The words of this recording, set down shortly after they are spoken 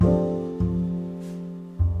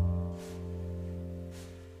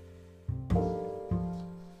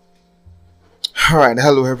All right,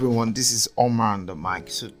 hello everyone. This is Omar on the mic.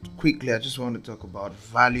 So quickly, I just want to talk about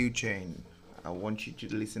value chain. I want you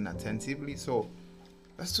to listen attentively. So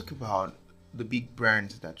let's talk about the big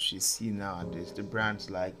brands that you see nowadays. The brands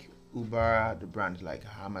like Uber, the brands like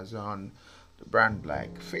Amazon, the brand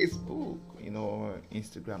like Facebook,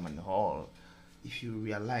 Instagram and all. If you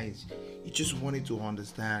realize, you just wanted to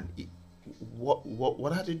understand what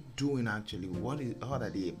are they doing actually? What are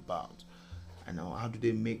they about? I know how do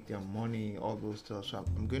they make their money, all those stuff. So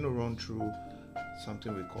I'm going to run through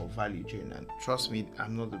something we call value chain, and trust me,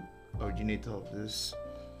 I'm not the originator of this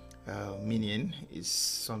meaning. It's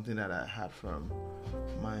something that I had from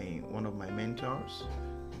my one of my mentors.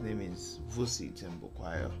 His name is Vusi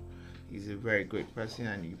Tembokwayo. He's a very great person,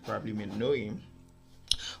 and you probably may know him.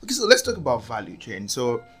 Okay, so let's talk about value chain.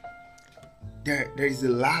 So there is a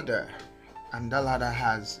ladder, and that ladder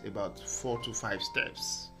has about 4 to 5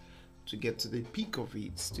 steps to get to the peak of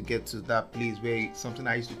it, to get to that place where something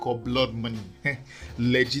I used to call blood money,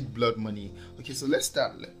 legit blood money. Okay, so let's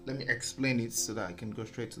start. Let me explain it so that I can go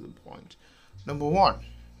straight to the point. Number one,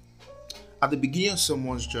 at the beginning of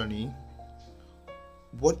someone's journey,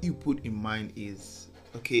 what you put in mind is,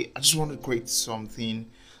 okay, I just want to create something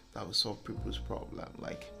that will solve people's problem.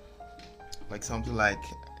 Like something like,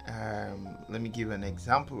 let me give an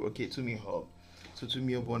example. Okay, Tumi Hub. So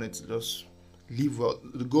Tumi Hub wanted to just live well.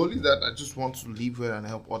 The goal is that I just want to live well and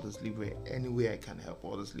help others live well any way I can help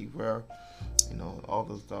others live well. All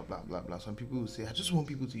those stuff, blah blah blah. Some people will say, I just want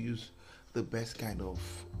people to use the best kind of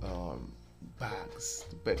bags,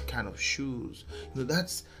 the best kind of shoes.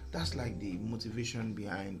 That's like the motivation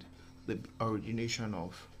behind the origination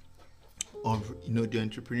of the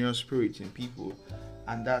entrepreneurial spirit in people,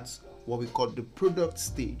 and that's what we call the product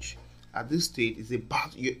stage. At this stage, is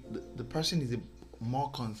about the person is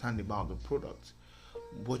more concerned about the product,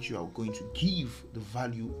 what you are going to give, the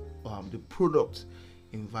value, the product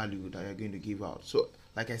in value that you're going to give out. So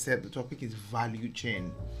like I said, the topic is value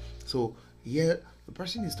chain. So here the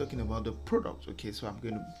person is talking about the product. Okay, so I'm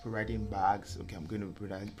going to be providing bags. Okay, I'm going to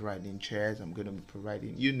be providing chairs. I'm going to be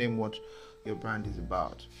providing, you name what your brand is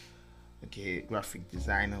about. Okay, graphic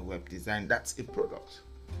designer, web design, that's a product.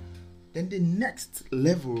 Then the next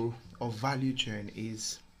level of value chain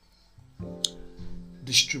is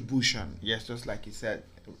distribution. Yes, just like you said,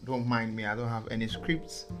 don't mind me, I don't have any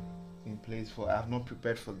scripts in place I have not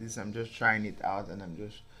prepared for this. I'm just trying it out and I'm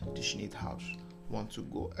just dishing it out. Want to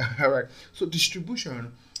go. All right, so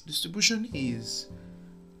distribution is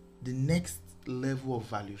the next level of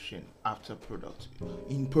value chain after product.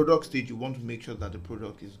 In product stage, you want to make sure that the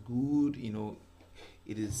product is good,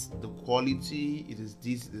 it is the quality, it is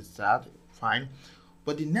this, it is that, fine.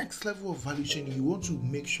 But the next level of value chain, you want to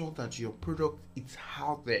make sure that your product is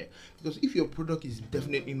out there. Because if your product is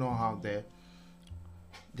definitely not out there,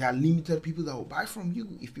 there are limited people that will buy from you.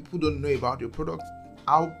 If people don't know about your product,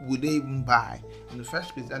 how would they even buy in the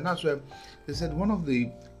first place? And that's why they said one of the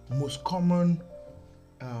most common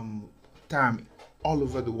term all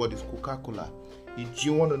over the world is Coca-Cola. Do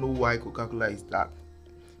you want to know why Coca-Cola is that?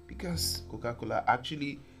 Because Coca-Cola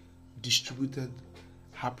actually distributed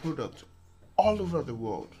her product all over the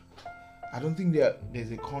world. I don't think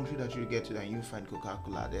there's a country that you get to and you find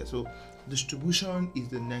Coca-Cola there. So distribution is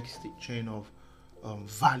the next chain of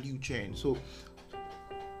value chain. So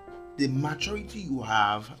the maturity you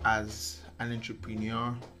have as an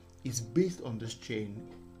entrepreneur is based on this chain.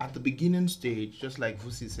 At the beginning stage, just like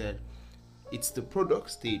Vusi said, it's the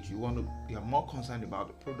product stage. You're more concerned about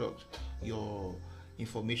the product, your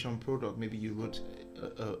information product. Maybe you wrote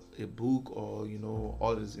a book or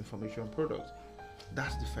all these information products.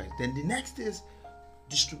 That's the first. Then the next is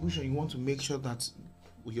distribution. You want to make sure that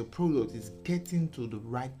your product is getting to the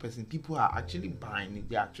right person. People are actually buying it,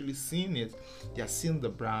 they're actually seeing it, they're seeing the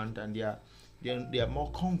brand, and they are more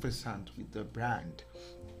conversant with the brand.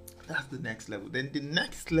 That's the next level. Then the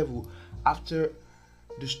next level after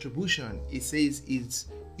distribution, it says it's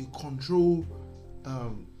you control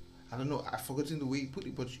I don't know, I've forgotten the way you put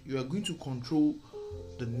it, but you are going to control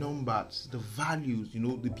the numbers, the values,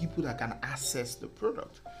 the people that can access the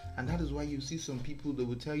product. And that is why you see some people, they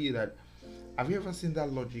will tell you that, have you ever seen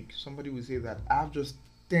that logic? Somebody will say that I have just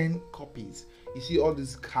 10 copies. You see all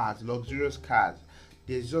these cars, luxurious cars,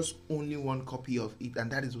 there's just only one copy of it, and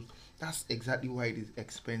that's exactly why it is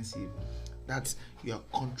expensive. That's, you are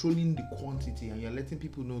controlling the quantity and you're letting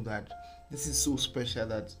people know that this is so special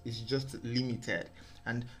that it's just limited.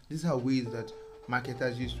 And these are ways that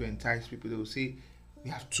marketers use to entice people. They will say, we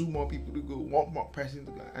have 2 more people to go, 1 more person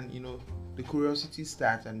to go, and the curiosity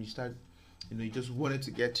starts, and you start, you just wanted to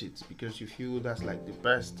get it because you feel that's like the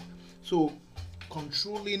best. So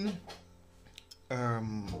controlling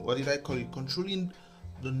what did I call it? Controlling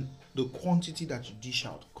the the quantity that you dish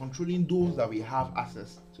out, controlling those that we have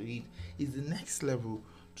access to it is the next level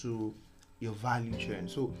to your value chain.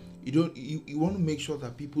 So you want to make sure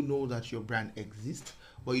that people know that your brand exists,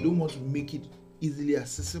 but you don't want to make it easily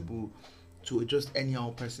accessible to just any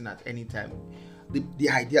other person at any time. The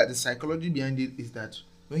idea, the psychology behind it is that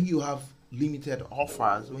when you have limited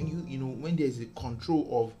offers, when when there's a control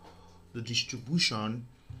of the distribution,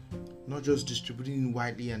 not just distributing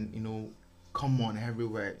widely and common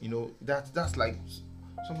everywhere. That's like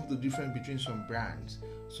some of the difference between some brands.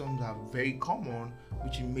 Some are very common,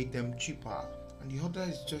 which will make them cheaper, and the other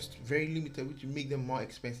is just very limited, which will make them more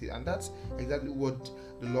expensive. And that's exactly what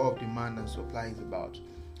the law of demand and supply is about.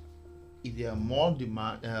 If there are more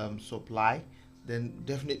demand supply, then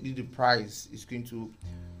definitely the price is going to,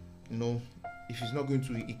 you know if it's not going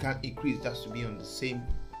to, it can't increase, it has to be on the same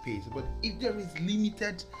pace. But if there is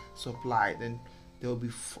limited supply, then there will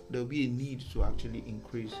be a need to actually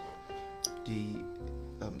increase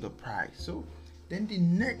the price. So then the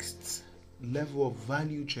next level of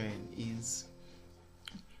value chain is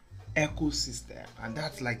ecosystem, and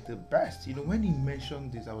that's like the best. When he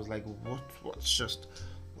mentioned this, I was like,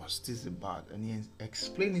 what's this about? And he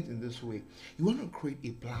explained it in this way. You want to create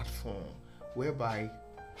a platform whereby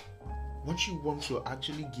what you want to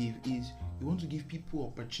actually give is, you want to give people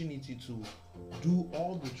opportunity to do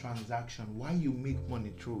all the transaction while you make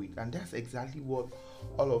money through it. And that's exactly what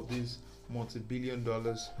all of these multi-billion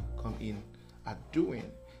dollars come in are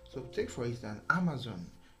doing. So take for instance Amazon.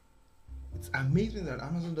 It's amazing that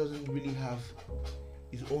Amazon doesn't really have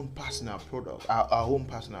its own personal product, our own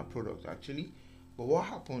personal product actually. But what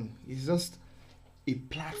happened is just a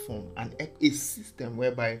platform and a system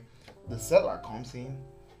whereby the seller comes in,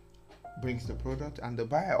 brings the product, and the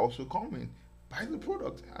buyer also comes in, buys the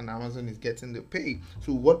product, and Amazon is getting the pay.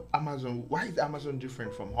 So why is Amazon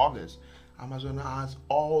different from others? Amazon has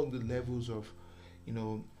all the levels of,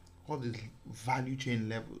 all the value chain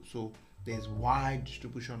levels. So there's wide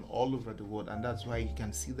distribution all over the world, and that's why you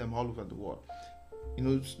can see them all over the world.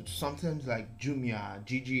 Sometimes like Jumia,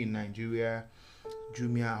 Gigi in Nigeria,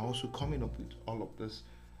 Jumia are also coming up with all of this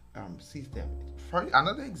system. For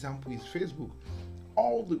another example is Facebook.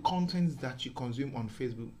 All the contents that you consume on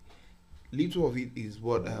Facebook, little of it is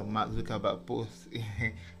what Mark Zuckerberg posts.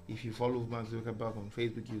 If you follow Mark Zuckerberg on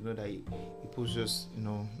Facebook, you know that he posts just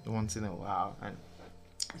once in a while, and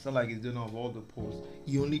it's not like he's doing all the posts.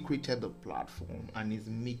 He only created the platform and is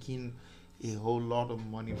making a whole lot of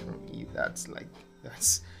money from it.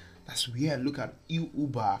 That's weird. Look at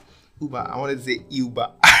Uber. I wanted to say Uber.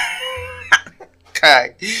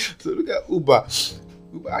 Okay. So look at Uber.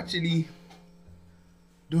 Uber actually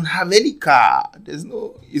don't have any car. It's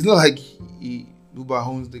not like Uber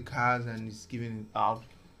owns the cars and is giving it out.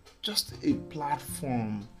 Just a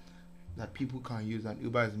platform that people can use, and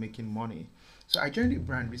Uber is making money. So I joined a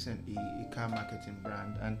brand recently, a car marketing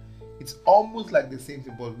brand, and it's almost like the same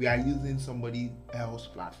thing, but we are using somebody else's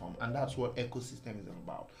platform, and that's what ecosystem is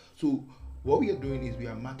about. So what we are doing is we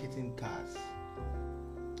are marketing cars.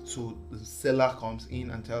 So the seller comes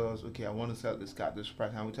in and tells us, okay, I want to sell this car at this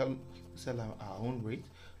price, and we tell the seller our own rate.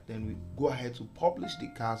 Then we go ahead to publish the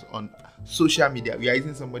cars on social media. We are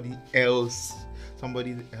using somebody else's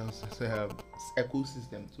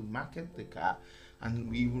ecosystem to market the car, and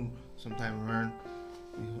we even sometimes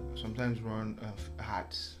run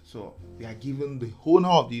ads. So we are given the owner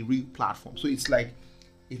of the real platform. So it's like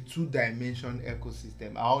a two-dimension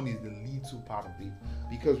ecosystem. Our own is the little part of it,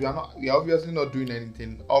 because we are obviously not doing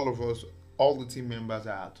anything. All of us, all the team members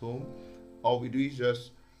are at home. All we do is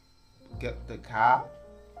just get the car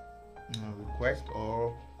request,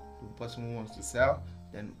 or the person who wants to sell,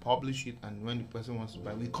 then publish it, and when the person wants to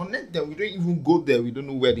buy, we connect them. We don't even go there. We don't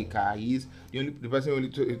know where the car is. The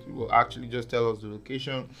person will actually just tell us the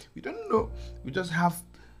location. We don't know. We just have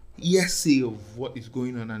hearsay of what is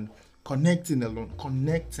going on, and connecting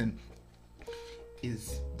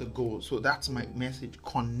is the goal. So that's my message: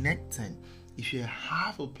 connecting. If you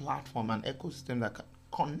have a platform, an ecosystem that can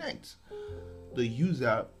connect the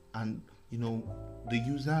user and the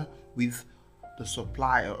user with the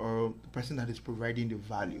supplier or the person that is providing the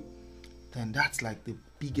value, then that's like the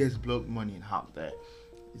biggest blood money out there.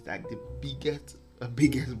 It's like the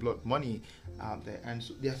biggest blood money out there. And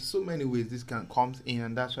so there's so many ways this can come in,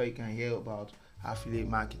 and that's why you can hear about affiliate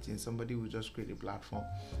marketing. Somebody will just create a platform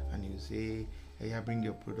and you say, hey, I bring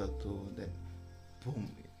your product to, then boom,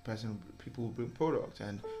 people will bring products,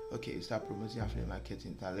 and okay, you start promoting affiliate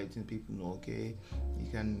marketing, letting people know, okay, you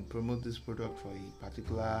can promote this product for a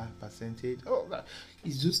particular percentage. Oh, that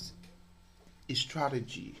is just a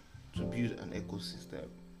strategy to build an ecosystem.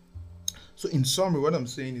 So in summary, what I'm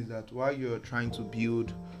saying is that while you're trying to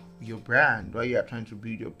build your brand, while you are trying to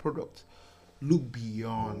build your product, look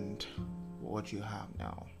beyond what you have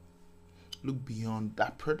now. Look beyond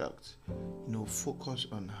that product. Focus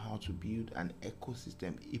on how to build an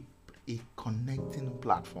ecosystem, a connecting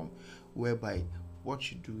platform whereby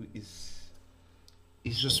what you do is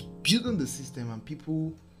just building the system and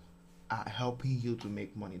people are helping you to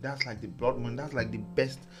make money. That's like the blood money. That's like the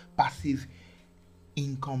best passive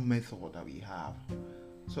income method that we have.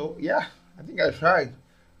 So yeah, I think I tried.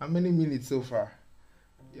 How many minutes so far?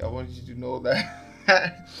 Yeah, I want you to know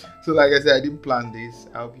that. So like I said, I didn't plan this.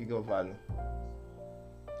 I hope you got value.